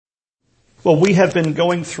Well, we have been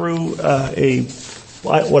going through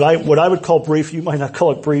what I would call brief, you might not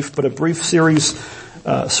call it brief, but a brief series,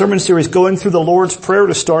 sermon series going through the Lord's Prayer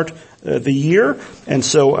to start the year. And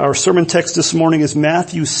so our sermon text this morning is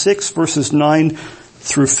Matthew 6 verses 9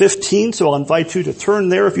 through 15. So I'll invite you to turn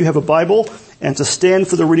there if you have a Bible and to stand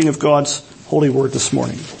for the reading of God's holy word this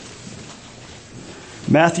morning.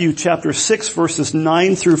 Matthew chapter 6 verses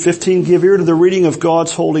 9 through 15. Give ear to the reading of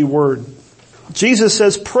God's holy word. Jesus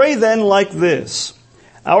says, "Pray then like this.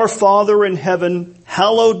 Our Father in heaven,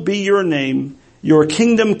 hallowed be your name. Your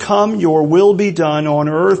kingdom come, your will be done on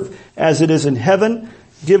earth as it is in heaven.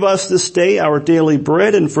 Give us this day our daily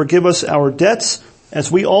bread and forgive us our debts as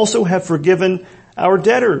we also have forgiven our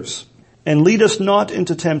debtors. And lead us not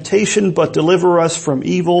into temptation, but deliver us from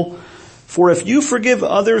evil. For if you forgive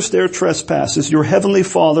others their trespasses, your heavenly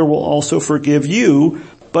Father will also forgive you.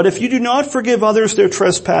 But if you do not forgive others their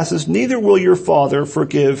trespasses, neither will your Father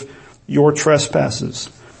forgive your trespasses."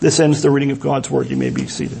 This ends the reading of God's word. You may be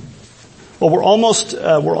seated. Well, we're almost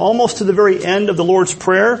to the very end of the Lord's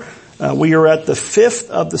Prayer. We are at the fifth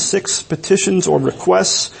of the 6 petitions or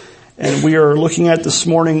requests, and we are looking at this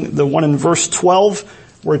morning the one in verse 12,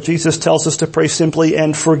 where Jesus tells us to pray simply,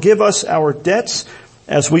 "And forgive us our debts,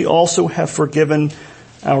 as we also have forgiven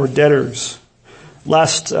our debtors."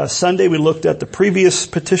 Last Sunday we looked at the previous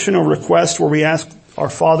petition or request where we asked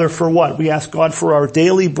our Father for what? We asked God for our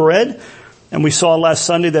daily bread. And we saw last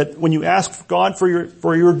Sunday that when you ask God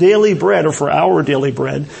for your daily bread or for our daily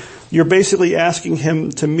bread, you're basically asking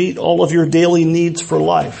Him to meet all of your daily needs for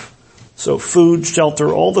life. So food,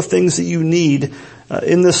 shelter, all the things that you need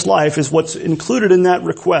in this life is what's included in that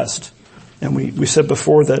request. And we said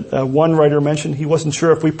before that one writer mentioned he wasn't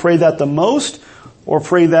sure if we pray that the most or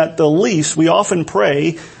pray that the least. We often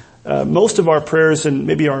pray most of our prayers and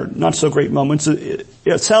maybe our not so great moments.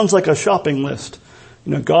 It sounds like a shopping list.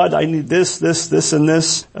 You know, God, I need this, and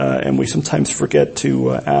this. And we sometimes forget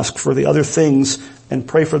to ask for the other things and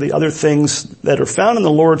pray for the other things that are found in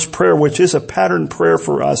the Lord's Prayer, which is a pattern prayer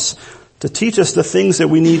for us to teach us the things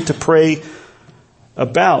that we need to pray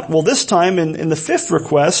about. Well, this time in the 5th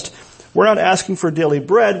request, we're not asking for daily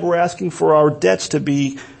bread. We're asking for our debts to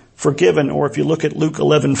be forgiven. Or if you look at Luke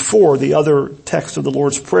 11:4, the other text of the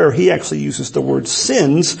Lord's Prayer, he actually uses the word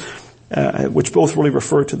sins, which both really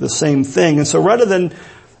refer to the same thing. And so rather than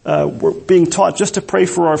we're being taught just to pray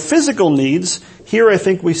for our physical needs, here I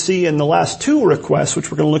think we see in the last 2 requests,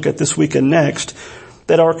 which we're going to look at this week and next,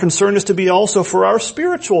 that our concern is to be also for our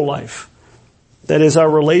spiritual life. That is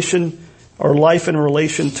our life in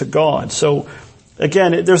relation to God. So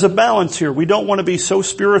again, there's a balance here. We don't want to be so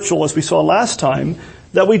spiritual, as we saw last time,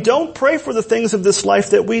 that we don't pray for the things of this life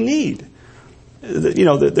that we need. You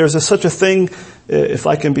know, there's such a thing, if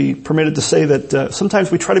I can be permitted to say that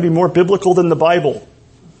sometimes we try to be more biblical than the Bible.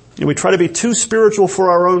 You know, we try to be too spiritual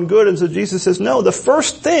for our own good. And so Jesus says, no, the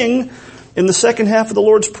first thing in the second half of the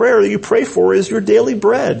Lord's Prayer that you pray for is your daily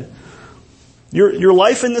bread. Your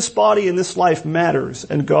life in this body, in this life matters.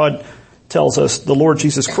 And God tells us, the Lord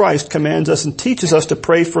Jesus Christ commands us and teaches us to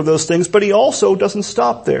pray for those things, but He also doesn't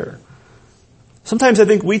stop there. Sometimes I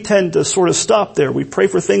think we tend to sort of stop there. We pray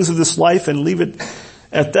for things of this life and leave it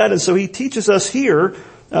at that. And so He teaches us here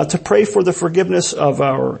to pray for the forgiveness of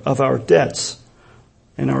our debts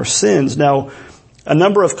and our sins. Now, a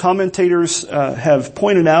number of commentators have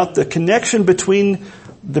pointed out the connection between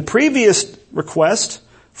the previous request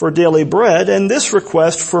for daily bread and this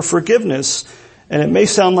request for forgiveness. And it may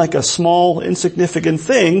sound like a small, insignificant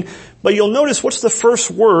thing, but you'll notice what's the first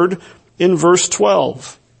word in verse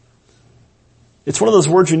 12. It's one of those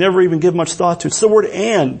words you never even give much thought to. It's the word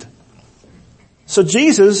 "and." So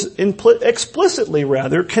Jesus explicitly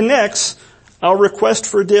connects our request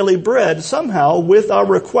for daily bread somehow with our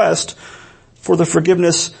request for the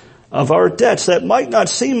forgiveness of our debts. That might not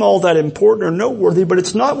seem all that important or noteworthy, but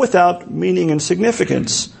it's not without meaning and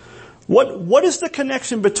significance. What is the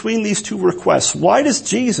connection between these 2 requests? Why does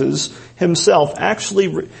Jesus Himself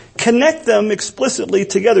actually connect them explicitly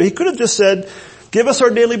together? He could have just said, "Give us our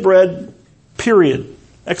daily bread, period,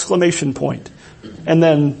 exclamation point." And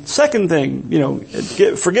then second thing,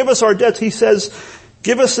 forgive us our debts. He says,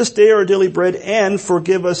 "Give us this day our daily bread and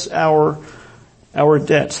forgive us our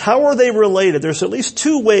debts." How are they related? There's at least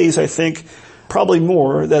 2 ways, I think, probably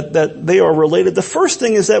more, that they are related. The first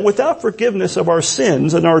thing is that without forgiveness of our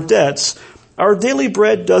sins and our debts, our daily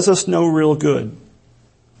bread does us no real good.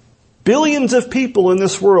 Billions of people in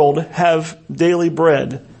this world have daily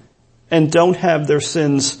bread and don't have their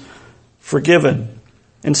sins forgiven.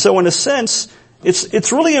 And so in a sense,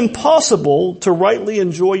 it's really impossible to rightly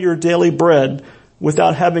enjoy your daily bread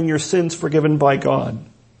without having your sins forgiven by God.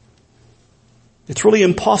 It's really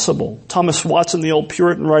impossible. Thomas Watson, the old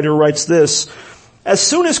Puritan writer, writes this: as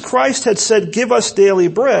soon as Christ had said, give us daily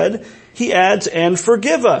bread, he adds, and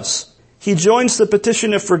forgive us. He joins the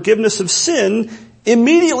petition of forgiveness of sin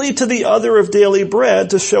immediately to the other of daily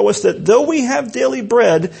bread to show us that though we have daily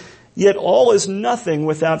bread, yet all is nothing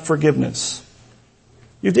without forgiveness.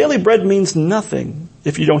 Your daily bread means nothing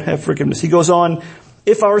if you don't have forgiveness. He goes on,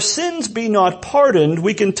 if our sins be not pardoned,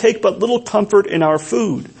 we can take but little comfort in our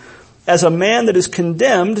food. As a man that is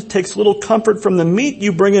condemned takes little comfort from the meat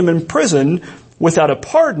you bring him in prison without a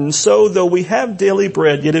pardon, so though we have daily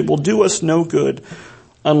bread, yet it will do us no good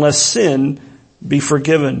unless sin be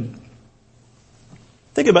forgiven.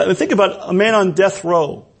 Think about a man on death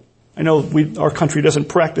row. I know our country doesn't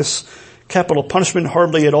practice capital punishment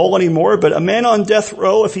hardly at all anymore, but a man on death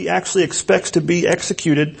row, if he actually expects to be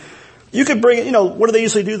executed, you could bring, what do they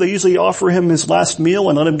usually do? They usually offer him his last meal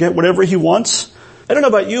and let him get whatever he wants. I don't know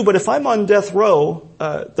about you, but if I'm on death row,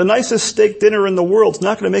 the nicest steak dinner in the world is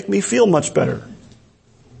not going to make me feel much better.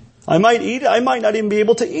 I might eat it. I might not even be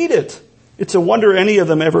able to eat it. It's a wonder any of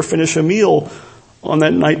them ever finish a meal on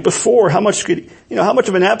that night before. How much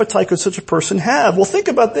of an appetite could such a person have? Well, think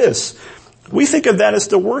about this. We think of that as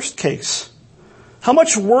the worst case. How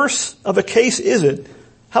much worse of a case is it?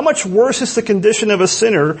 How much worse is the condition of a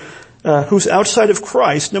sinner who's outside of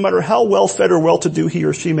Christ, no matter how well-fed or well-to-do he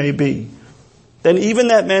or she may be, than even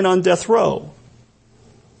that man on death row?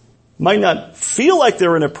 Might not feel like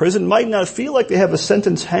they're in a prison, might not feel like they have a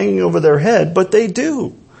sentence hanging over their head, but they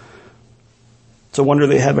do. It's a wonder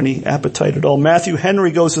they have any appetite at all. Matthew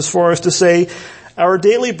Henry goes as far as to say, our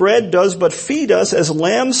daily bread does but feed us as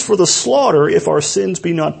lambs for the slaughter if our sins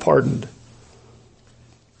be not pardoned.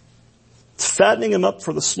 It's fattening them up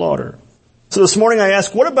for the slaughter. So this morning I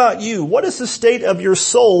ask, what about you? What is the state of your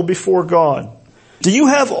soul before God? Do you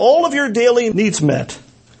have all of your daily needs met?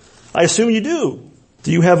 I assume you do.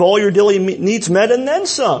 Do you have all your daily needs met and then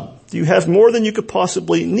some? Do you have more than you could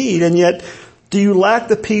possibly need, and yet do you lack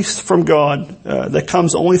the peace from God that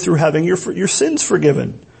comes only through having your sins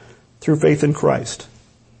forgiven through faith in Christ?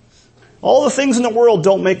 All the things in the world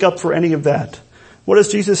don't make up for any of that. What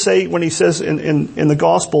does Jesus say when he says in the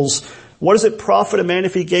Gospels, what does it profit a man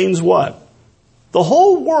if he gains what? The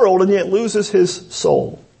whole world and yet loses his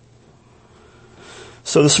soul.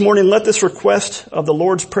 So this morning, let this request of the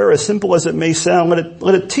Lord's Prayer, as simple as it may sound,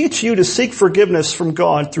 let it teach you to seek forgiveness from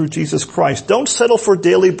God through Jesus Christ. Don't settle for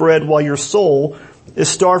daily bread while your soul is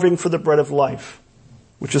starving for the bread of life,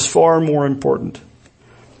 which is far more important.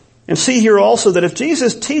 And see here also that if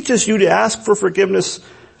Jesus teaches you to ask for forgiveness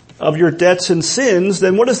of your debts and sins,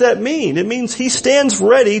 then what does that mean? It means he stands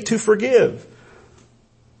ready to forgive.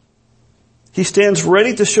 He stands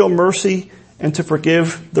ready to show mercy and to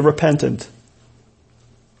forgive the repentant.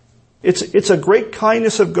 It's a great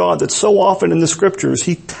kindness of God that so often in the scriptures,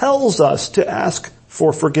 he tells us to ask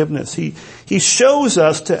for forgiveness. He shows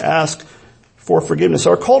us to ask for forgiveness.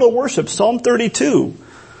 Our call to worship, Psalm 32.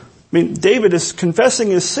 David is confessing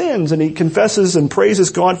his sins and he confesses and praises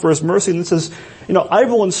God for his mercy and says, I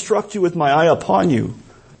will instruct you with my eye upon you.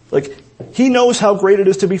 He knows how great it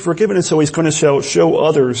is to be forgiven, and so he's going to show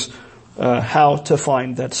others how to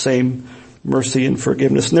find that same mercy and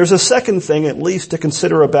forgiveness. And there's a second thing at least to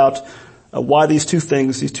consider about why these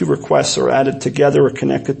two requests are added together or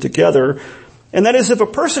connected together. And that is, if a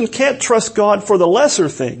person can't trust God for the lesser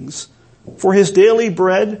things, for his daily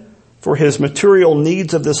bread, for his material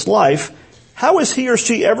needs of this life, how is he or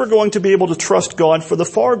she ever going to be able to trust God for the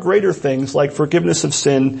far greater things like forgiveness of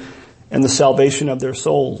sin and the salvation of their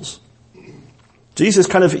souls? Jesus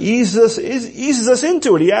kind of eases us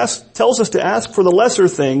into it. He tells us to ask for the lesser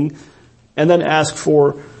thing and then ask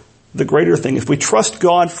for the greater thing. If we trust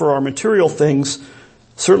God for our material things,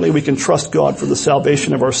 certainly we can trust God for the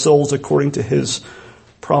salvation of our souls according to his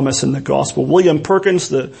promise in the gospel. William Perkins,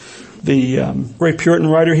 the great Puritan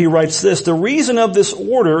writer, he writes this: the reason of this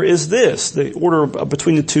order is this, the order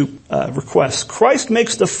between the two requests. Christ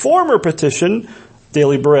makes the former petition,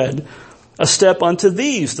 daily bread, a step unto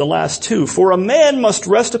these, the last two. For a man must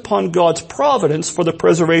rest upon God's providence for the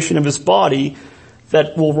preservation of his body,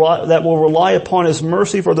 that will rely upon his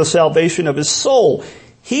mercy for the salvation of his soul.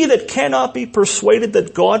 He that cannot be persuaded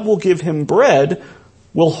that God will give him bread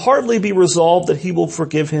will hardly be resolved that he will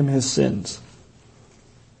forgive him his sins.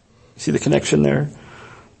 See the connection there?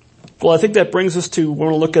 Well, I think that brings us to, we're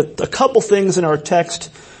going to look at a couple things in our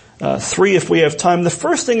text, 3 if we have time. The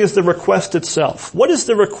first thing is the request itself. What is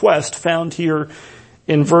the request found here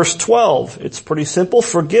in verse 12? It's pretty simple.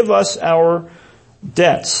 Forgive us our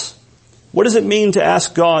debts. What does it mean to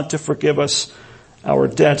ask God to forgive us our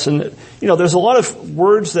debts. And, there's a lot of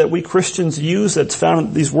words that we Christians use that's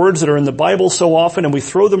found, these words that are in the Bible so often, and we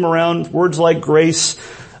throw them around, words like grace,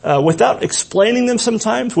 without explaining them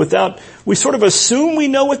sometimes, we sort of assume we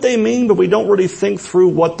know what they mean, but we don't really think through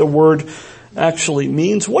what the word actually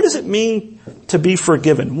means. What does it mean to be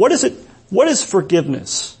forgiven? What is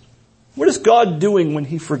forgiveness? What is God doing when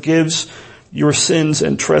He forgives your sins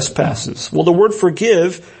and trespasses? Well, the word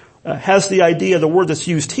forgive has the idea, the word that's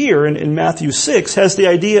used here in Matthew 6, has the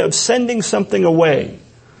idea of sending something away.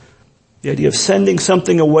 The idea of sending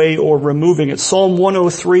something away or removing it. Psalm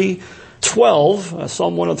 103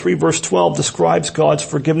 verse 12 describes God's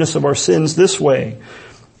forgiveness of our sins this way.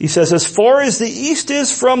 He says, as far as the east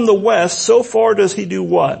is from the west, so far does He do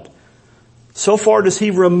what? So far does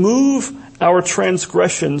He remove our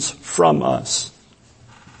transgressions from us.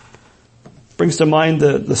 Brings to mind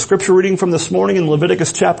the scripture reading from this morning in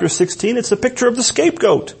Leviticus chapter 16. It's a picture of the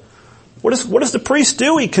scapegoat. What does the priest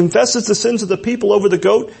do? He confesses the sins of the people over the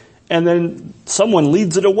goat, and then someone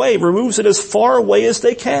leads it away, removes it as far away as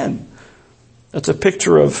they can. That's a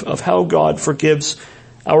picture of how God forgives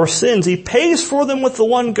our sins. He pays for them with the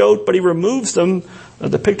one goat, but He removes them.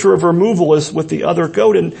 The picture of removal is with the other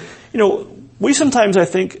goat. And, we sometimes, I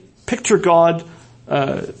think, picture God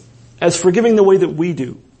as forgiving the way that we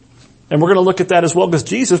do. And we're going to look at that as well, because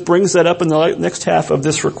Jesus brings that up in the next half of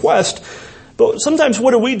this request. But sometimes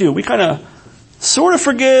what do? We kind of sort of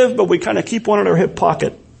forgive, but we kind of keep one in our hip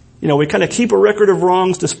pocket. We kind of keep a record of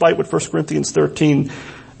wrongs, despite what 1 Corinthians 13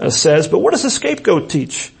 says. But what does the scapegoat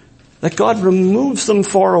teach? That God removes them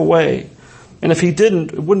far away. And if He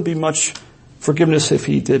didn't, it wouldn't be much forgiveness if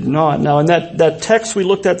He did not. Now, in that text we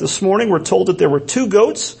looked at this morning, we're told that there were 2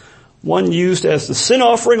 goats, one used as the sin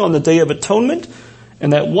offering on the Day of Atonement,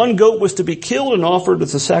 and that one goat was to be killed and offered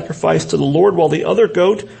as a sacrifice to the Lord, while the other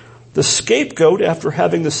goat, the scapegoat, after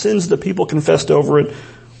having the sins of the people confessed over it,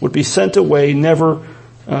 would be sent away, never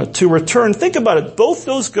to return. Think about it. Both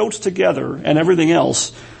those goats together and everything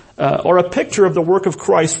else are a picture of the work of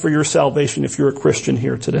Christ for your salvation if you're a Christian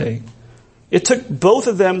here today. It took both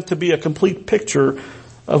of them to be a complete picture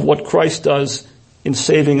of what Christ does in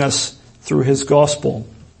saving us through His gospel.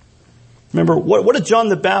 Remember, what did John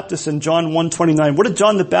the Baptist in John 1:29, what did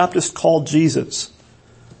John the Baptist call Jesus?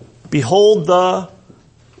 Behold the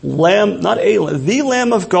Lamb, the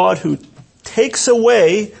Lamb of God who takes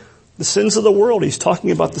away the sins of the world. He's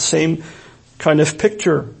talking about the same kind of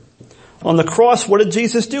picture. On the cross, what did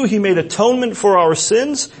Jesus do? He made atonement for our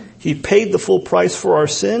sins. He paid the full price for our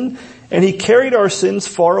sin, and He carried our sins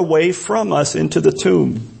far away from us into the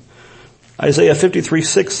tomb. Isaiah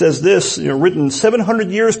 53:6 says this, written 700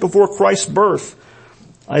 years before Christ's birth.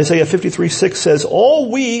 Isaiah 53:6 says, all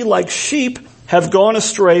we like sheep have gone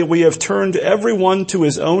astray. We have turned everyone to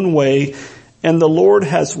his own way, and the Lord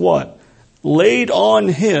has what? Laid on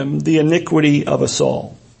Him the iniquity of us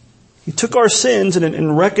all. He took our sins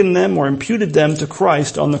and reckoned them or imputed them to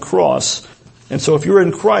Christ on the cross. And so if you're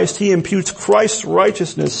in Christ, He imputes Christ's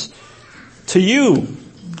righteousness to you.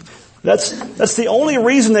 That's the only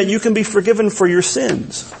reason that you can be forgiven for your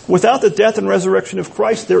sins. Without the death and resurrection of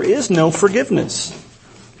Christ, there is no forgiveness.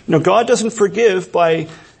 God doesn't forgive by,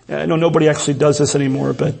 I know nobody actually does this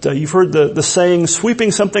anymore, but you've heard the saying, sweeping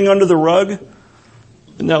something under the rug.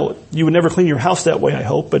 No, you would never clean your house that way, I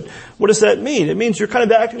hope. But what does that mean? It means you're kind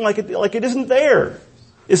of acting like it isn't there.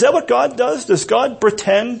 Is that what God does? Does God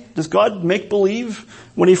pretend? Does God make believe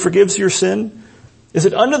when He forgives your sin? Is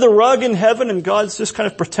it under the rug in heaven and God's just kind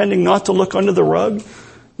of pretending not to look under the rug?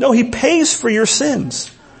 No, He pays for your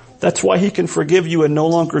sins. That's why He can forgive you and no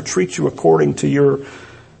longer treat you according to your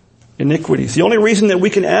iniquities. The only reason that we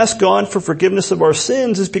can ask God for forgiveness of our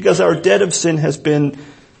sins is because our debt of sin has been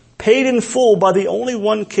paid in full by the only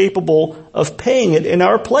one capable of paying it in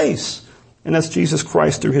our place. And that's Jesus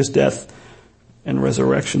Christ through His death and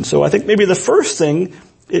resurrection. So I think maybe the first thing,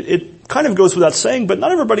 it kind of goes without saying, but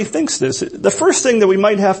not everybody thinks this. The first thing that we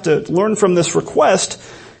might have to learn from this request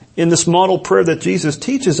in this model prayer that Jesus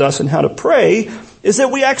teaches us and how to pray is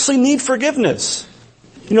that we actually need forgiveness.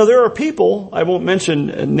 There are people, I won't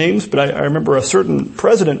mention names, but I remember a certain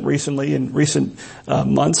president recently in recent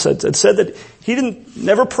months had said that he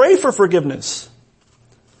never pray for forgiveness.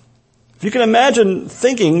 If you can imagine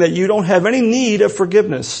thinking that you don't have any need of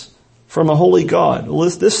forgiveness from a holy God. Well,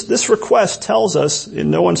 this request tells us in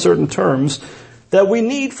no uncertain terms that we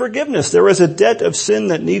need forgiveness. There is a debt of sin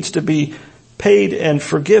that needs to be paid and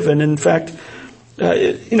forgiven. In fact,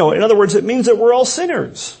 in other words, it means that we're all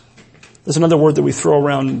sinners. There's another word that we throw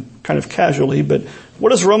around kind of casually, but what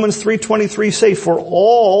does Romans 3:23 say? For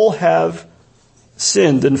all have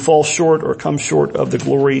sinned and fall short or come short of the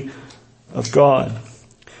glory of God.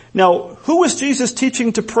 Now, who was Jesus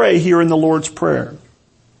teaching to pray here in the Lord's Prayer?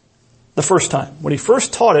 The first time. When he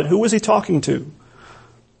first taught it, who was he talking to?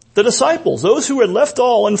 The disciples, those who had left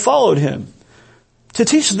all and followed him. To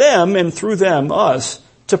teach them, and through them, us,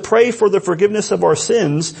 to pray for the forgiveness of our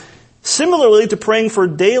sins, similarly to praying for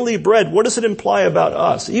daily bread. What does it imply about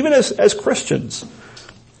us? Even as Christians,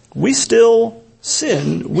 we still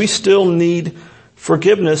sin. We still need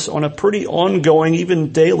forgiveness on a pretty ongoing,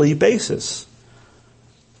 even daily basis.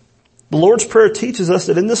 The Lord's Prayer teaches us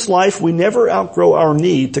that in this life we never outgrow our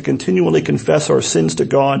need to continually confess our sins to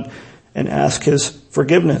God and ask his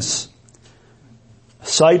forgiveness.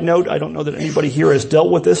 Side note, I don't know that anybody here has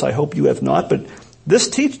dealt with this. I hope you have not. But this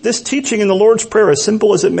teaching in the Lord's Prayer, as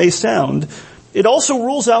simple as it may sound, it also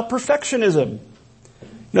rules out perfectionism.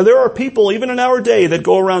 Now, there are people, even in our day, that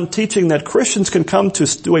go around teaching that Christians can come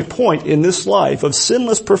to a point in this life of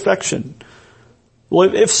sinless perfection.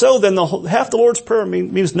 Well, if so, then half the Lord's Prayer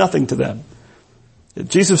means nothing to them.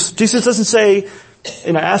 Jesus doesn't say,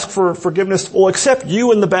 ask for forgiveness, well, except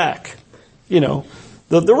you in the back. The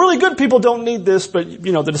really good people don't need this, but,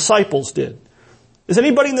 the disciples did. Is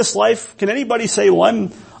anybody in this life, can anybody say, well,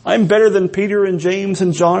 I'm better than Peter and James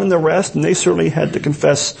and John and the rest? And they certainly had to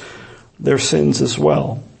confess their sins as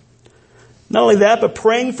well. Not only that, but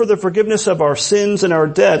praying for the forgiveness of our sins and our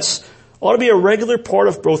debts ought to be a regular part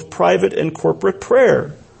of both private and corporate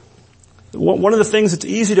prayer. One of the things that's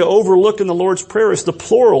easy to overlook in the Lord's Prayer is the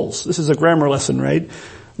plurals. This is a grammar lesson, right?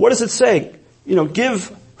 What does it say?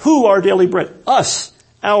 Give who our daily bread? Us,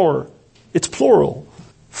 our. It's plural.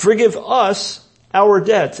 Forgive us our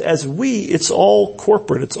debts. As we, it's all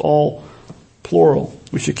corporate. It's all plural.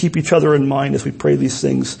 We should keep each other in mind as we pray these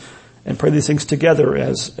things and pray these things together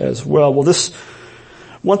as well. Well,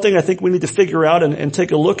 one thing I think we need to figure out and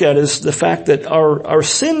take a look at is the fact that our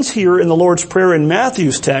sins here in the Lord's Prayer in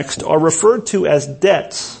Matthew's text are referred to as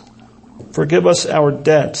debts. Forgive us our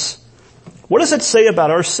debts. What does it say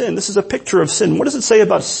about our sin? This is a picture of sin. What does it say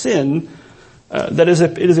about sin? It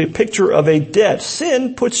is a picture of a debt.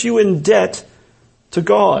 Sin puts you in debt to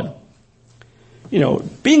God.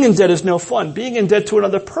 Being in debt is no fun. Being in debt to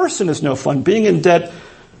another person is no fun. Being in debt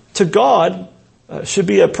to God should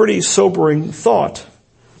be a pretty sobering thought.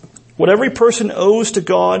 What every person owes to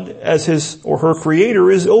God as his or her creator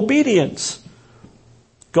is obedience.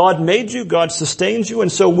 God made you, God sustains you,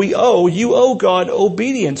 and so you owe God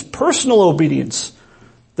obedience, personal obedience.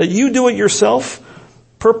 That you do it yourself,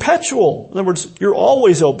 perpetual. In other words, you're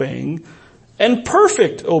always obeying, and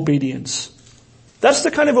perfect obedience. That's the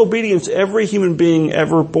kind of obedience every human being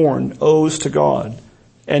ever born owes to God.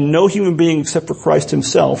 And no human being except for Christ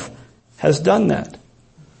himself has done that.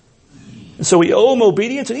 And so we owe him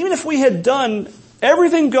obedience, and even if we had done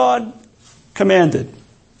everything God commanded,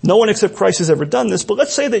 no one except Christ has ever done this, but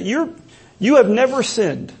let's say that you have never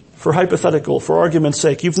sinned, for argument's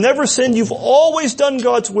sake. You've never sinned, you've always done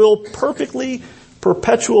God's will perfectly,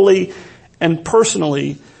 perpetually, and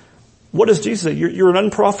personally. What does Jesus say? You're an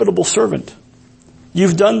unprofitable servant.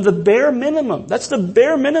 You've done the bare minimum. That's the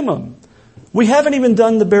bare minimum. We haven't even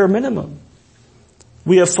done the bare minimum.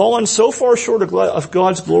 We have fallen so far short of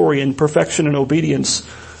God's glory and perfection and obedience,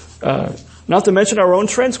 not to mention our own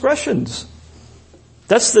transgressions.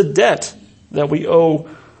 That's the debt that we owe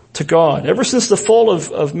to God. Ever since the fall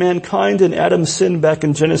of mankind and Adam's sin back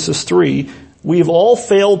in Genesis 3, we've all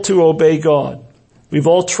failed to obey God. We've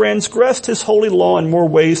all transgressed his holy law in more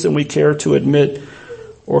ways than we care to admit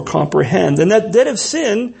or comprehend. And that debt of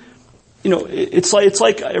sin, it's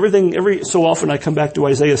like every so often I come back to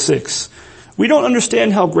Isaiah 6. We don't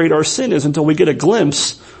understand how great our sin is until we get a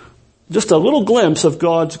glimpse, just a little glimpse of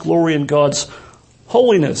God's glory and God's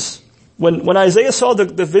holiness. When Isaiah saw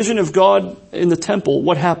the vision of God in the temple,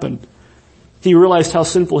 what happened? He realized how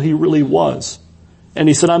sinful he really was. And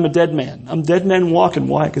he said, I'm a dead man. I'm dead man walking.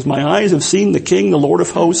 Why? Because my eyes have seen the King, the Lord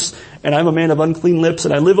of hosts, and I'm a man of unclean lips,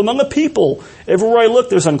 and I live among a people. Everywhere I look,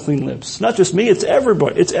 there's unclean lips. Not just me, it's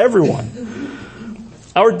everybody. It's everyone.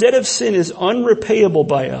 Our debt of sin is unrepayable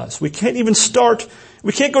by us. We can't even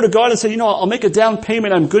we can't go to God and say, I'll make a down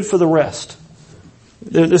payment, I'm good for the rest.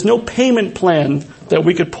 There's no payment plan that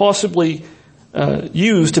we could possibly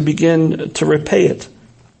use to begin to repay it.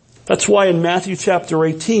 That's why in Matthew chapter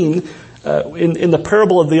 18, in the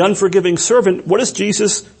parable of the unforgiving servant, what does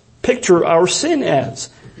Jesus picture our sin as?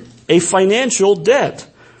 A financial debt.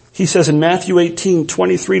 He says in Matthew 18,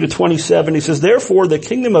 23 to 27, he says, therefore the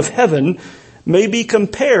kingdom of heaven may be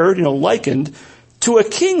compared, likened, to a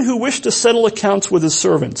king who wished to settle accounts with his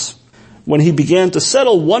servants. When he began to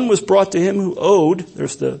settle, one was brought to him who owed,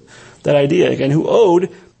 there's that idea again, who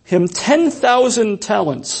owed him 10,000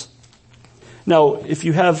 talents. Now, if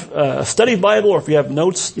you have a study Bible or if you have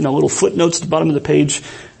notes, little footnotes at the bottom of the page,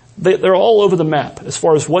 they're all over the map as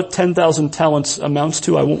far as what 10,000 talents amounts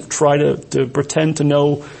to. I won't try to pretend to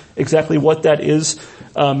know exactly what that is.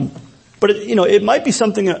 But it might be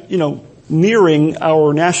something, nearing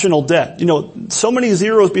our national debt. So many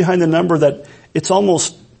zeros behind the number that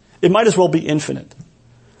it might as well be infinite.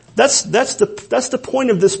 That's the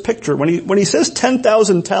point of this picture. When he says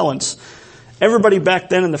 10,000 talents, everybody back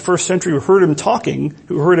then in the first century who heard him talking,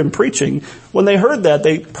 who heard him preaching, when they heard that,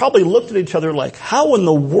 they probably looked at each other like, how in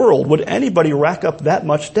the world would anybody rack up that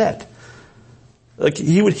much debt? Like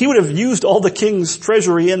he would have used all the king's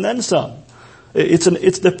treasury and then some.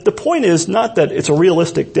 The point is not that it's a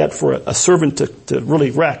realistic debt for a servant to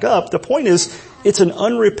really rack up. The point is it's an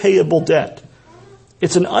unrepayable debt.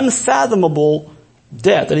 It's an unfathomable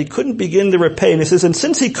debt that he couldn't begin to repay. And he says, and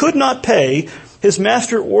since he could not pay, his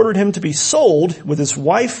master ordered him to be sold with his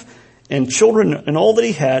wife and children and all that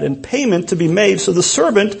he had, and payment to be made. So the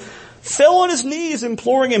servant fell on his knees,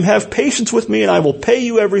 imploring him, have patience with me and I will pay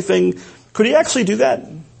you everything. Could he actually do that?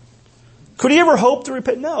 Could he ever hope to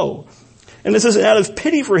repay? No. And it says, out of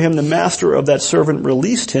pity for him, the master of that servant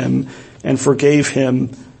released him and forgave him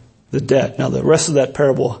the debt. Now the rest of that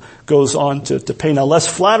parable goes on to paint a less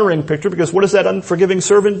flattering picture, because what does that unforgiving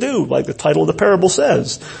servant do? Like the title of the parable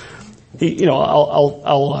says.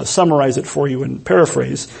 I'll summarize it for you and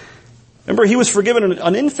paraphrase. Remember, he was forgiven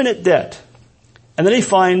an infinite debt. And then he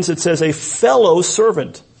finds, it says, a fellow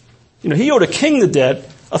servant. He owed a king the debt.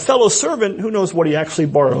 A fellow servant, who knows what he actually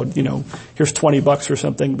borrowed, here's $20 or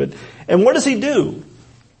something, and what does he do?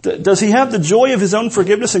 Does he have the joy of his own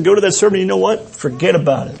forgiveness and go to that servant, you know what? Forget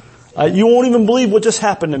about it. You won't even believe what just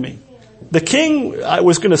happened to me. The king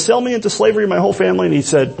was going to sell me into slavery, my whole family, and he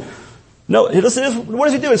said, no, what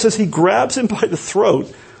does he do? It says he grabs him by the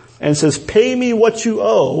throat and says, pay me what you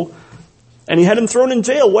owe, and he had him thrown in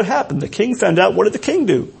jail. What happened? The king found out. What did the king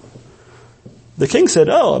do? The king said,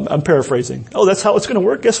 I'm paraphrasing. That's how it's going to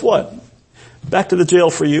work? Guess what? Back to the jail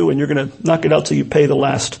for you, and you're going to knock it out till you pay the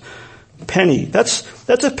last penny. That's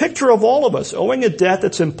a picture of all of us, owing a debt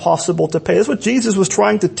that's impossible to pay. That's what Jesus was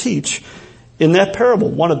trying to teach in that parable.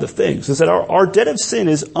 One of the things is that our debt of sin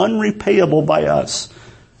is unrepayable by us.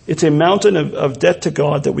 It's a mountain of debt to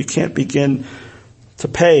God that we can't begin to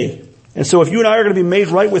pay. And so if you and I are going to be made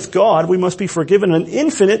right with God, we must be forgiven an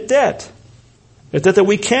infinite debt. A debt that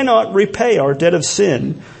we cannot repay, our debt of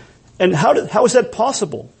sin. And how is that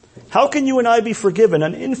possible? How can you and I be forgiven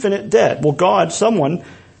an infinite debt? Well, someone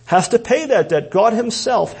has to pay that debt. God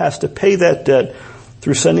himself has to pay that debt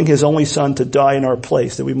through sending his only son to die in our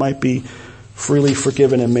place, that we might be freely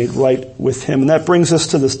forgiven and made right with him. And that brings us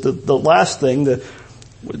to the last thing,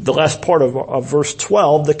 the last part of verse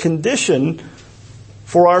 12, the condition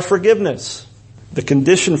for our forgiveness. The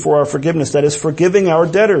condition for our forgiveness, that is forgiving our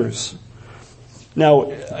debtors.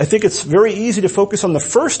 Now, I think it's very easy to focus on the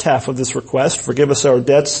first half of this request, forgive us our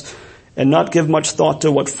debts, and not give much thought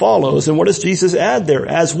to what follows. And what does Jesus add there?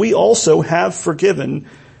 As we also have forgiven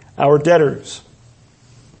our debtors.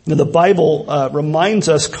 Now, the Bible reminds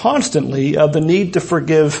us constantly of the need to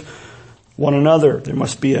forgive one another. There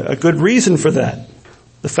must be a good reason for that.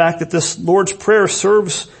 The fact that this Lord's Prayer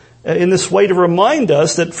serves in this way to remind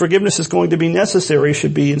us that forgiveness is going to be necessary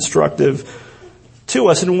should be instructive to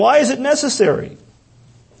us. And why is it necessary?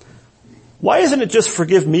 Why isn't it just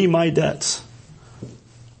forgive me my debts?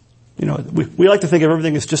 We like to think of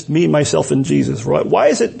everything as just me, myself, and Jesus, right? Why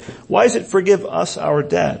is it forgive us our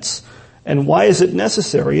debts? And why is it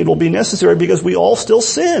necessary? It will be necessary because we all still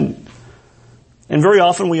sin. And very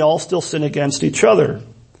often we all still sin against each other.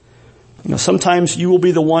 Sometimes you will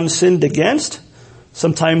be the one sinned against.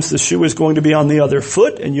 Sometimes the shoe is going to be on the other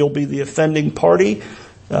foot and you'll be the offending party.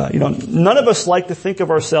 None of us like to think of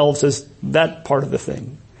ourselves as that part of the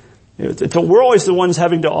thing. We're always the ones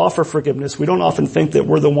having to offer forgiveness. We don't often think that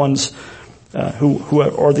we're the ones who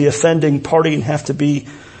are the offending party and have to be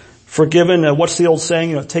forgiven. What's the old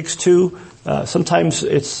saying? It takes two. Sometimes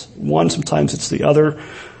it's one, sometimes it's the other.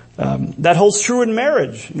 That holds true in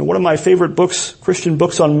marriage. One of my favorite books, Christian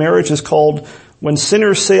books on marriage, is called When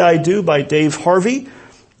Sinners Say I Do by Dave Harvey.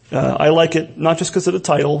 I like it not just because of the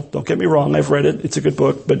title. Don't get me wrong. I've read it. It's a good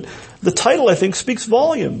book. But the title, I think, speaks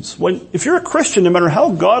volumes. If you're a Christian, no matter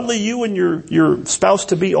how godly you and your spouse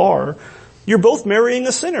to be are, you're both marrying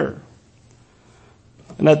a sinner.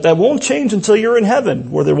 And that won't change until you're in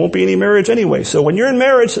heaven, where there won't be any marriage anyway. So when you're in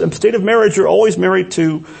marriage, in state of marriage, you're always married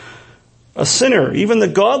to a sinner. Even the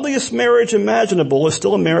godliest marriage imaginable is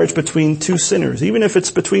still a marriage between two sinners. Even if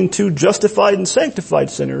it's between two justified and sanctified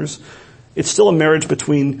sinners, it's still a marriage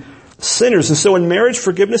between sinners. And so in marriage,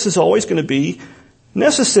 forgiveness is always going to be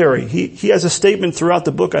necessary. He has a statement throughout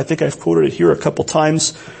the book, I think I've quoted it here a couple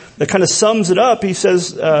times, that kind of sums it up. He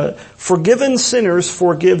says, forgiven sinners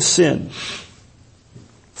forgive sin.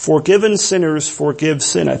 Forgiven sinners forgive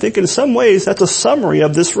sin. I think in some ways that's a summary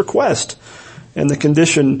of this request and the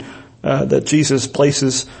condition that Jesus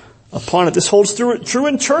places upon it. This holds true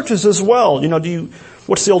in churches as well.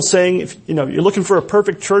 What's the old saying? If you're looking for a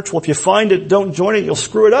perfect church, well, if you find it, don't join it, you'll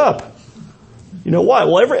screw it up. You know why?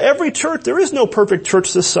 Well, every church, there is no perfect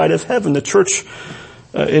church this side of heaven. The church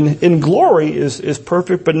in glory is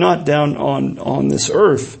perfect, but not down on this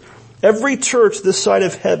earth. Every church this side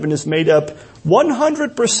of heaven is made up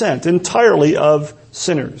 100% entirely of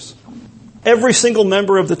sinners. Every single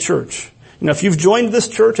member of the church. If you've joined this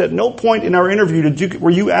church, at no point in our interview were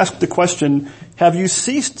you asked the question, have you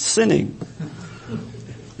ceased sinning?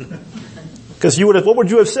 Because what would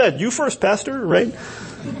you have said? You first, Pastor, right?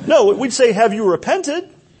 No, we'd say, have you repented?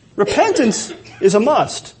 Repentance is a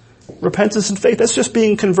must. Repentance and faith, that's just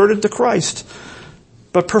being converted to Christ.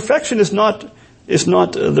 But perfection is not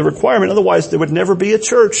the requirement. Otherwise, there would never be a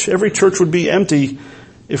church. Every church would be empty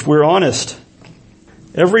if we're honest.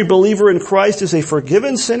 Every believer in Christ is a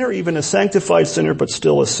forgiven sinner, even a sanctified sinner, but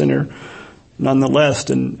still a sinner nonetheless.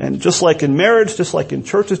 And just like in marriage, just like in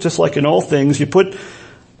churches, just like in all things, you put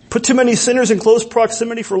too many sinners in close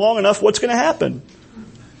proximity for long enough, what's going to happen?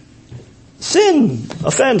 Sin,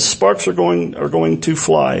 offense, sparks are going to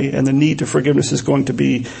fly, and the need to forgiveness is going to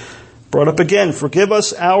be brought up again. Forgive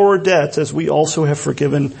us our debts as we also have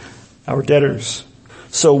forgiven our debtors.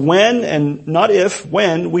 So when, and not if,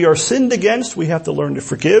 when we are sinned against, we have to learn to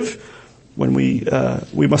forgive. When we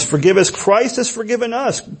must forgive as Christ has forgiven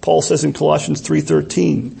us, Paul says in Colossians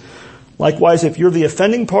 3:13. Likewise, if you're the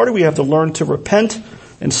offending party, we have to learn to repent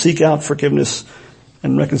and seek out forgiveness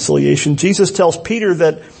and reconciliation. Jesus tells Peter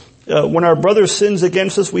that when our brother sins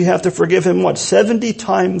against us, we have to forgive him, 70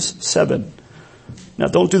 times 7. Now,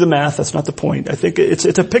 don't do the math. That's not the point. I think it's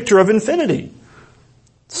a picture of infinity.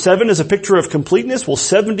 7 is a picture of completeness. Well,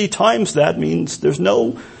 70 times that means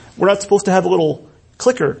we're not supposed to have a little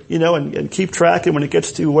clicker, and keep track. And when it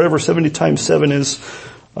gets to whatever 70 times 7 is,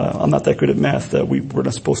 I'm not that good at math. We're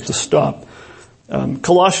not supposed to stop.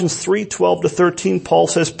 Colossians 3:12-13, Paul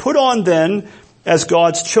says, put on then, as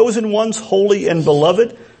God's chosen ones, holy and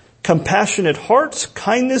beloved, compassionate hearts,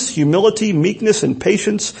 kindness, humility, meekness, and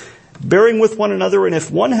patience, bearing with one another, and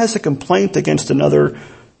if one has a complaint against another,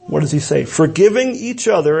 what does he say? Forgiving each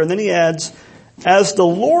other, and then he adds, as the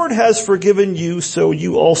Lord has forgiven you, so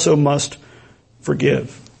you also must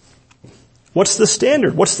forgive. What's the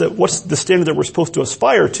standard? What's the standard that we're supposed to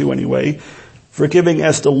aspire to anyway? Forgiving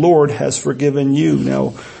as the Lord has forgiven you.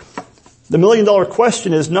 Now, the $1 million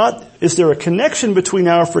question is not, is there a connection between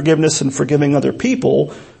our forgiveness and forgiving other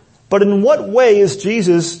people? But in what way is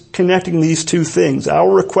Jesus connecting these two things? Our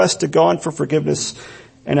request to God for forgiveness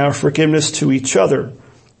and our forgiveness to each other.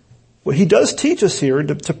 Well, he does teach us here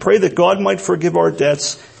to pray that God might forgive our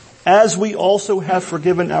debts as we also have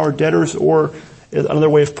forgiven our debtors, or another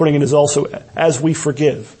way of putting it is also as we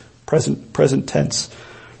forgive. Present tense.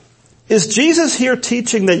 Is Jesus here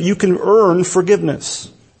teaching that you can earn forgiveness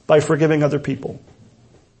by forgiving other people?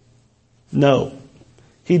 No.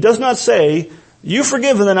 He does not say, you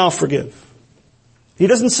forgive and then I'll forgive. He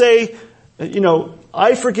doesn't say,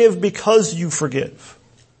 I forgive because you forgive.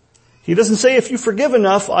 He doesn't say, if you forgive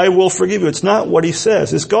enough, I will forgive you. It's not what he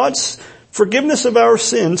says. Is God's forgiveness of our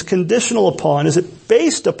sins conditional upon, is it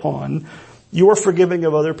based upon your forgiving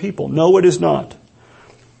of other people? No, it is not.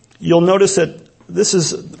 You'll notice that this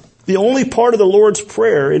is the only part of the Lord's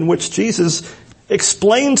Prayer in which Jesus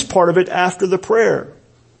explains part of it after the prayer.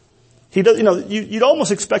 He does, you'd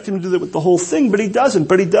almost expect him to do that with the whole thing, but he doesn't.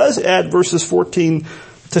 But he does add verses 14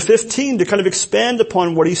 to 15 to kind of expand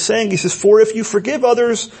upon what he's saying. He says, for if you forgive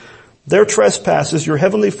others their trespasses, your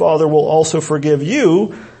heavenly Father will also forgive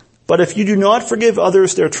you. But if you do not forgive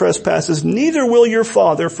others their trespasses, neither will your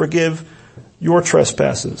Father forgive your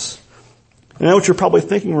trespasses. And I know what you're probably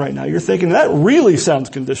thinking right now. You're thinking, that really sounds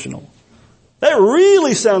conditional. That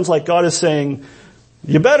really sounds like God is saying,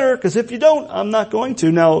 you better, because if you don't, I'm not going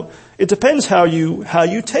to. Now, it depends how you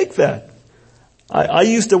take that. I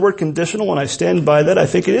use the word conditional and I stand by that. I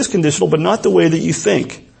think it is conditional, but not the way that you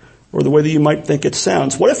think, or the way that you might think it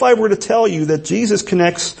sounds. What if I were to tell you that Jesus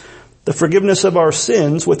connects the forgiveness of our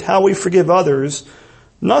sins with how we forgive others,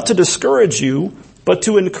 not to discourage you, but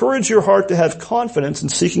to encourage your heart to have confidence in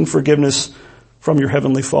seeking forgiveness from your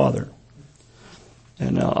Heavenly Father?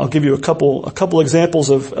 And I'll give you a couple examples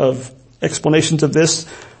of explanations of this.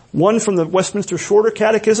 One from the Westminster Shorter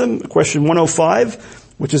Catechism, question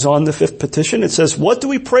 105, which is on the fifth petition. It says, what do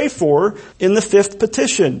we pray for in the fifth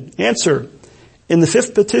petition? Answer, In the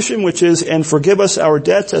fifth petition, which is, and forgive us our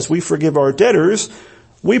debts as we forgive our debtors,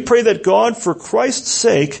 we pray that God, for Christ's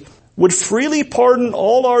sake, would freely pardon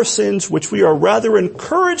all our sins, which we are rather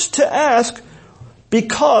encouraged to ask,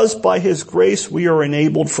 because by his grace we are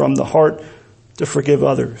enabled from the heart to forgive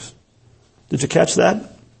others. Did you catch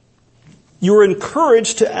that? You are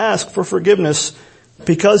encouraged to ask for forgiveness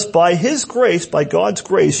because by his grace, by God's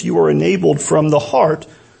grace, you are enabled from the heart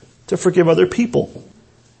to forgive other people.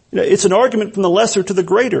 It's an argument from the lesser to the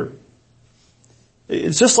greater.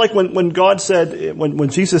 It's just like when God said, when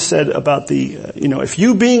Jesus said about if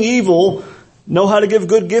you being evil know how to give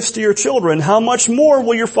good gifts to your children, how much more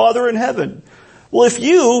will your Father in heaven? Well, if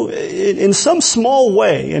you, in some small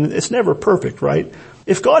way, and it's never perfect, right?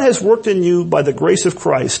 If God has worked in you by the grace of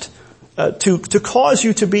Christ to cause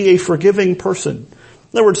you to be a forgiving person,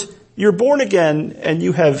 in other words, you're born again and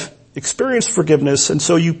you have experienced forgiveness, and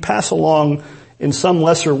so you pass along in some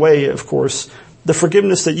lesser way, of course, the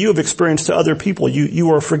forgiveness that you have experienced to other people.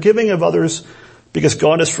 You are forgiving of others because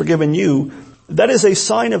God has forgiven you. That is a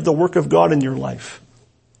sign of the work of God in your life.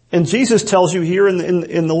 And Jesus tells you here in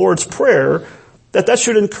the Lord's Prayer that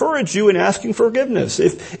should encourage you in asking forgiveness.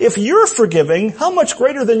 If you're forgiving, how much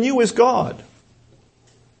greater than you is God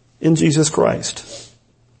in Jesus Christ?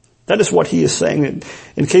 That is what he is saying.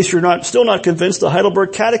 In case you're still not convinced, the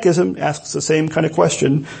Heidelberg Catechism asks the same kind of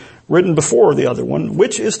question written before the other one.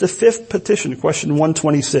 Which is the fifth petition? Question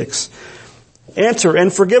 126. Answer,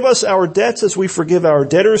 and forgive us our debts as we forgive our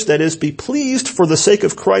debtors, that is, be pleased for the sake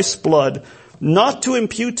of Christ's blood, not to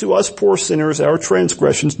impute to us poor sinners our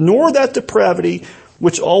transgressions, nor that depravity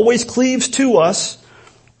which always cleaves to us.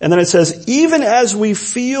 And then it says, even as we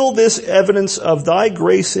feel this evidence of thy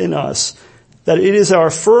grace in us, that it is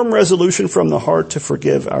our firm resolution from the heart to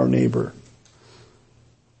forgive our neighbor.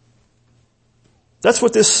 That's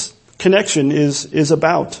what this connection is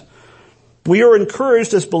about. We are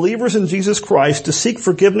encouraged as believers in Jesus Christ to seek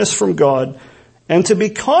forgiveness from God and to be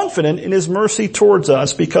confident in his mercy towards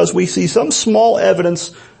us because we see some small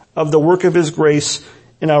evidence of the work of his grace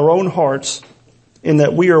in our own hearts in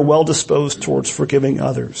that we are well disposed towards forgiving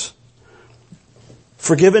others.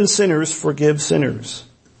 Forgiven sinners forgive sinners.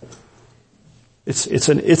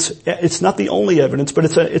 It's not the only evidence, but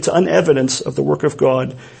it's an evidence of the work of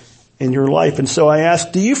God in your life. And so I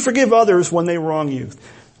ask, do you forgive others when they wrong you?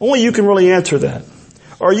 Only you can really answer that.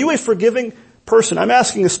 Are you a forgiving person? I'm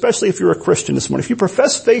asking especially if you're a Christian this morning. If you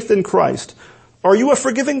profess faith in Christ, are you a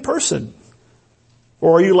forgiving person?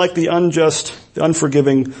 Or are you like the unjust, the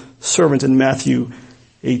unforgiving servant in Matthew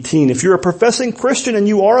 18? If you're a professing Christian and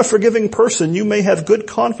you are a forgiving person, you may have good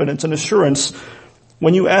confidence and assurance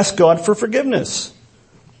when you ask God for forgiveness.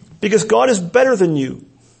 Because God is better than you.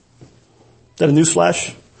 Is that a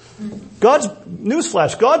newsflash?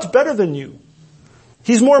 God's better than you.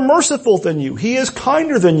 He's more merciful than you. He is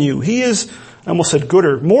kinder than you. He is, I almost said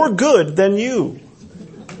gooder, more good than you.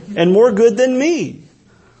 And more good than me.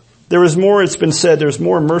 There is more, it's been said, there's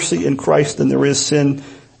more mercy in Christ than there is sin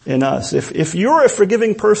in us. If you're a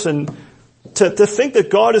forgiving person, to think that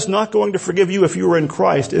God is not going to forgive you if you are in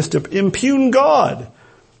Christ is to impugn God.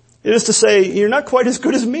 It is to say, you're not quite as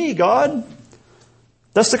good as me, God.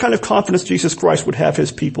 That's the kind of confidence Jesus Christ would have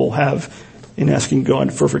his people have in asking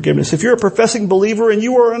God for forgiveness. If you're a professing believer and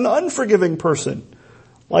you are an unforgiving person,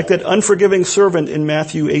 like that unforgiving servant in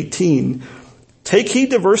Matthew 18, take heed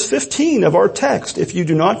to verse 15 of our text. If you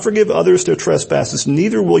do not forgive others their trespasses,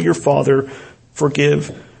 neither will your Father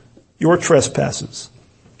forgive your trespasses.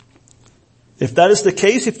 If that is the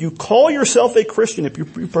case, if you call yourself a Christian, if you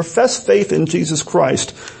profess faith in Jesus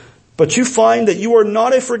Christ, but you find that you are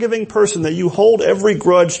not a forgiving person, that you hold every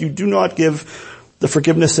grudge, you do not give the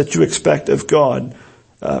forgiveness that you expect of God,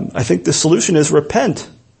 I think the solution is repent.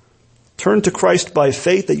 Turn to Christ by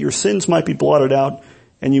faith that your sins might be blotted out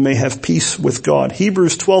and you may have peace with God.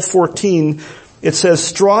 Hebrews 12:14, it says,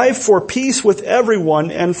 strive for peace with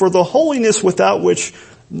everyone and for the holiness without which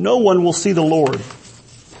no one will see the Lord.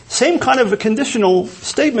 Same kind of a conditional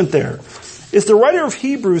statement there. Is the writer of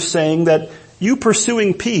Hebrews saying that you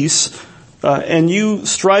pursuing peace and you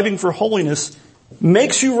striving for holiness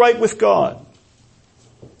makes you right with God?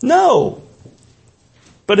 No.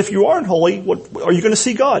 But if you aren't holy, are you going to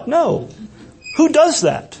see God? No. Who does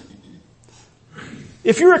that?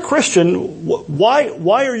 If you're a Christian,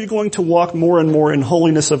 why are you going to walk more and more in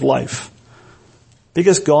holiness of life?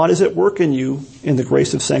 Because God is at work in you in the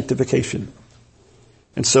grace of sanctification.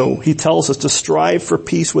 And so he tells us to strive for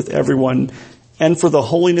peace with everyone and for the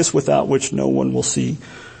holiness without which no one will see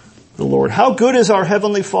the Lord. How good is our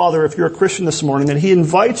Heavenly Father, if you're a Christian this morning, that he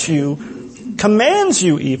invites you, commands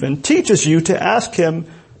you even, teaches you to ask him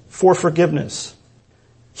for forgiveness.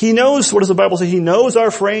 He knows, what does the Bible say? He knows our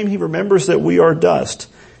frame. He remembers that we are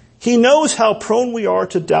dust. He knows how prone we are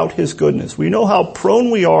to doubt His goodness. We know how prone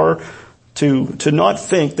we are to not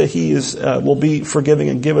think that He will be forgiving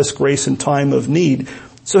and give us grace in time of need.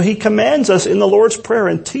 So He commands us in the Lord's Prayer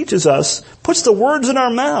and teaches us, puts the words in our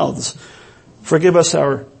mouths, forgive us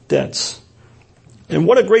our debts. And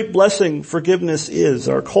what a great blessing forgiveness is.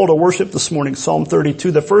 Our call to worship this morning, Psalm 32.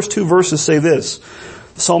 The first two verses say this.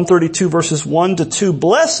 Psalm 32 verses 1 to 2.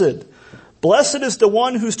 Blessed is the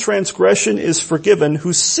one whose transgression is forgiven,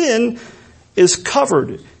 whose sin is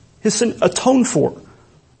covered. His sin atoned for.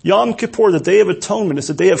 Yom Kippur, the Day of Atonement, is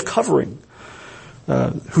the day of covering.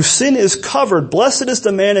 Whose sin is covered. Blessed is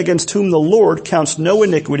the man against whom the Lord counts no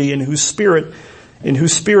iniquity, in whose spirit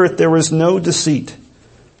there is no deceit.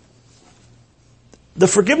 The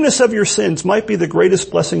forgiveness of your sins might be the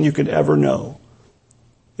greatest blessing you could ever know.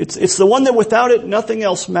 It's the one that without it, nothing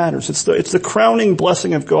else matters. It's the crowning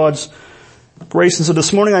blessing of God's grace. And so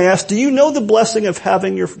this morning I asked, do you know the blessing of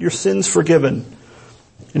having your sins forgiven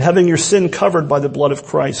and having your sin covered by the blood of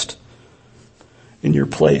Christ in your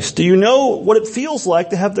place? Do you know what it feels like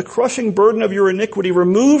to have the crushing burden of your iniquity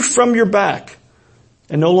removed from your back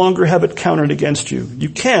and no longer have it counted against you? You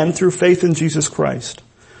can through faith in Jesus Christ.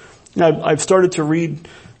 Now, I've started to read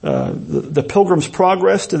the Pilgrim's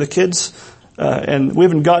Progress to the kids. And we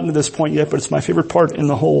haven't gotten to this point yet, but it's my favorite part in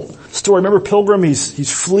the whole story. Remember Pilgrim?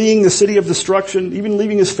 He's fleeing the city of destruction, even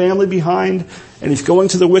leaving his family behind, and he's going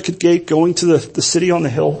to the wicket gate, going to the city on the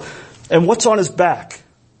hill. And what's on his back?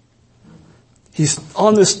 He's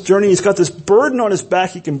on this journey. He's got this burden on his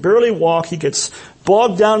back. He can barely walk. He gets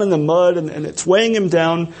bogged down in the mud, and it's weighing him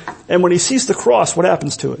down. And when he sees the cross, what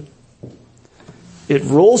happens to it? It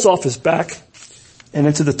rolls off his back and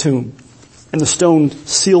into the tomb, and the stone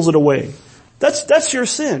seals it away. That's your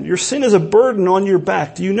sin. Your sin is a burden on your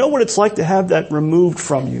back. Do you know what it's like to have that removed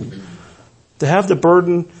from you? To have the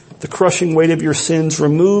burden, the crushing weight of your sins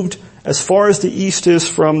removed as far as the east is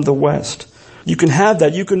from the west. You can have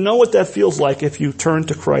that. You can know what that feels like if you turn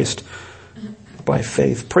to Christ by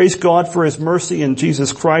faith. Praise God for His mercy in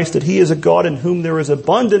Jesus Christ, that He is a God in whom there is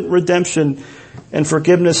abundant redemption and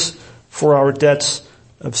forgiveness for our debts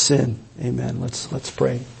of sin. Amen. Let's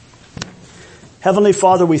pray. Heavenly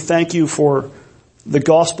Father, we thank You for the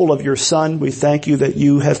gospel of Your Son. We thank You that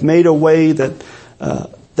You have made a way that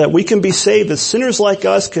we can be saved, that sinners like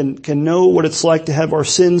us can know what it's like to have our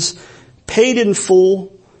sins paid in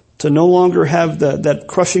full, to no longer have that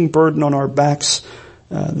crushing burden on our backs,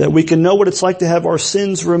 that we can know what it's like to have our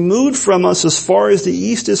sins removed from us as far as the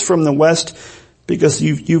east is from the west, because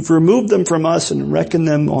you've removed them from us and reckoned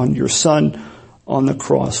them on Your Son on the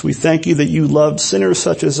cross. We thank You that You loved sinners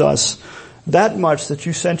such as us that much, that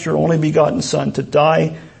You sent Your only begotten Son to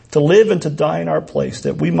die, to live and to die in our place,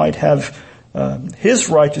 that we might have His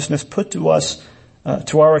righteousness put to us,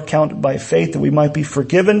 to our account by faith, that we might be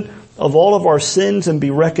forgiven of all of our sins and be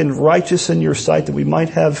reckoned righteous in Your sight, that we might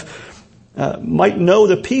know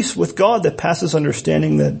the peace with God that passes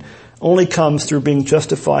understanding, that only comes through being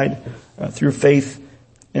justified through faith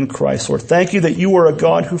in Christ. Lord, thank You that You are a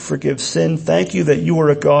God who forgives sin. Thank You that You are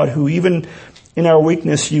a God who, even in our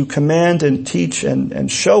weakness, You command and teach and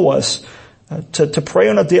show us to pray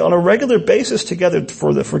on a regular basis together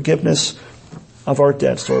for the forgiveness of our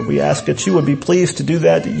debts. Lord, we ask that You would be pleased to do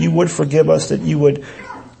that You would forgive us, that You would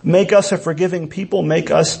make us a forgiving people, make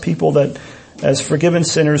us people that, as forgiven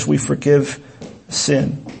sinners, we forgive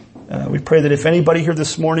sin. We pray that if anybody here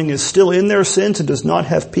this morning is still in their sins and does not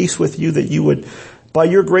have peace with You, that You would, by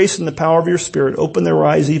Your grace and the power of Your Spirit, open their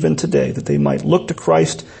eyes even today, that they might look to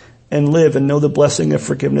Christ and live and know the blessing of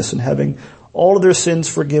forgiveness and having all of their sins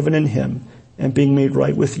forgiven in Him and being made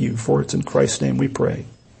right with You. For it's in Christ's name we pray.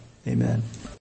 Amen.